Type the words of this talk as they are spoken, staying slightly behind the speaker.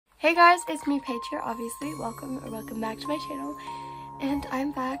Hey guys, it's me Paige here, obviously. Welcome back to my channel. And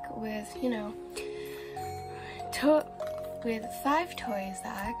I'm back with, with 5 toys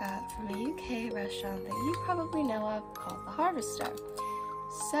that I got from a UK restaurant that you probably know of called The Harvester.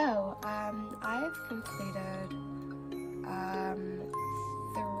 So, I've completed 3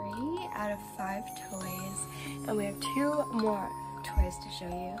 out of 5 toys, and we have 2 more toys to show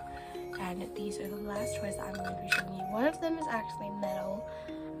you. And these are the last toys that I'm going to be showing you. One of them is actually metal.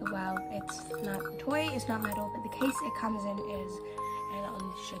 Well, it's not a toy, it's not metal, but the case it comes in is, and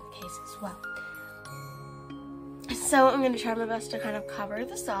I'll show the case as well. So I'm going to try my best to kind of cover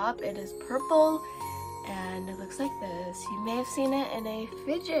this up. It is purple, and it looks like this. You may have seen it in a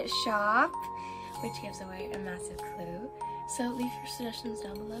fidget shop, which gives away a massive clue. So leave your suggestions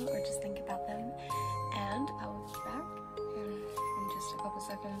down below, or just think about them, and I will be back in just a couple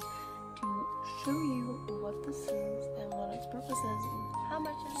seconds to show you what this is and what its purpose is and how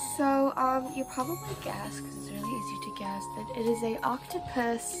much it is. So you probably guessed, because it's really easy to guess, that it is a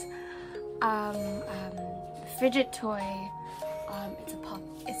octopus fidget toy. It's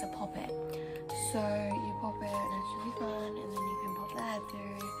a puppet. So you pop it and it's really fun, and then you can pop the head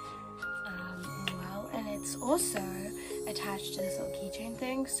through as well. And it's also attached to this little keychain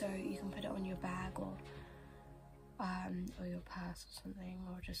thing, so you can put it on your bag or your purse or something,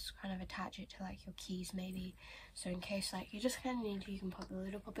 or just kind of attach it to like your keys maybe, so in case like you just kind of need to, you can pop the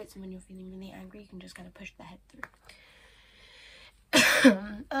little puppets, and when you're feeling really angry you can just kind of push the head through.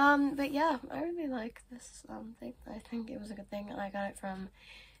 But yeah, I really like this thing. I think it was a good thing, and I got it from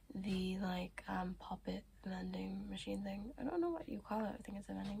the puppet vending machine thing. I don't know what you call it. I think it's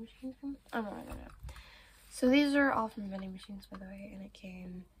a vending machine thing. I don't know. So these are all from vending machines, by the way, and it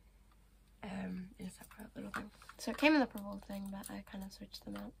came in a separate little thing. So it came in the purple thing, but I kind of switched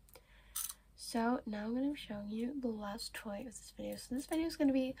them out. So now I'm going to be showing you the last toy of this video. So this video is going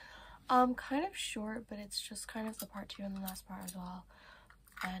to be kind of short, but it's just kind of the part 2 and the last part as well.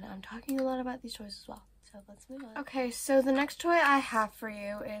 And I'm talking a lot about these toys as well. So let's move on. Okay, so the next toy I have for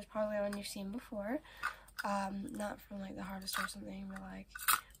you is probably one you've seen before. Not from like The Harvester or something, but like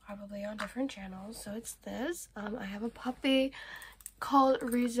probably on different channels. So it's this. I have a puppy called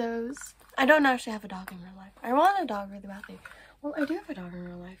Rizzo's. I don't actually have a dog in real life. I want a dog really badly. Well, I do have a dog in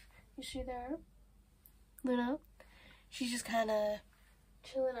real life. Is she there? Luna? She's just kind of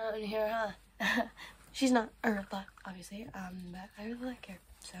chilling out in here, huh? She's not Eartha, obviously, but I really like her,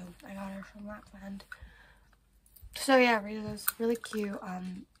 so I got her from Lapland. So yeah, Rizzo's really cute,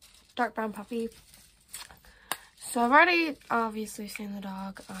 dark brown puppy. So I've already obviously seen the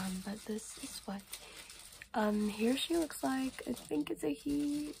dog, but this is what here she looks like. I think it's a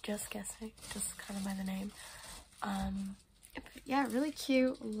he, just guessing, just kind of by the name. But yeah, really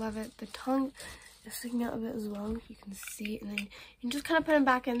cute, love it. The tongue is sticking out a bit as well, you can see, and then you can just kind of put him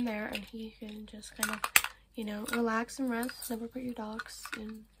back in there, and he can just kind of, relax and rest. Never put your dogs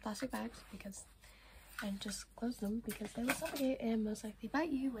in plastic bags, and just close them, because they will suffocate and most likely bite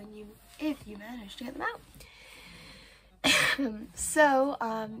you if you manage to get them out. So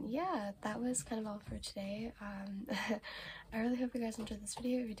yeah, that was kind of all for today. I really hope you guys enjoyed this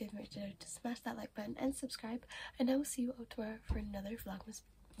video. If you did, make sure to smash that like button and subscribe, and I will see you all tomorrow for another Vlogmas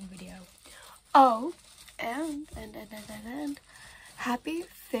video. Oh, and happy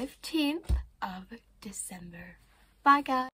 15th of December. Bye guys.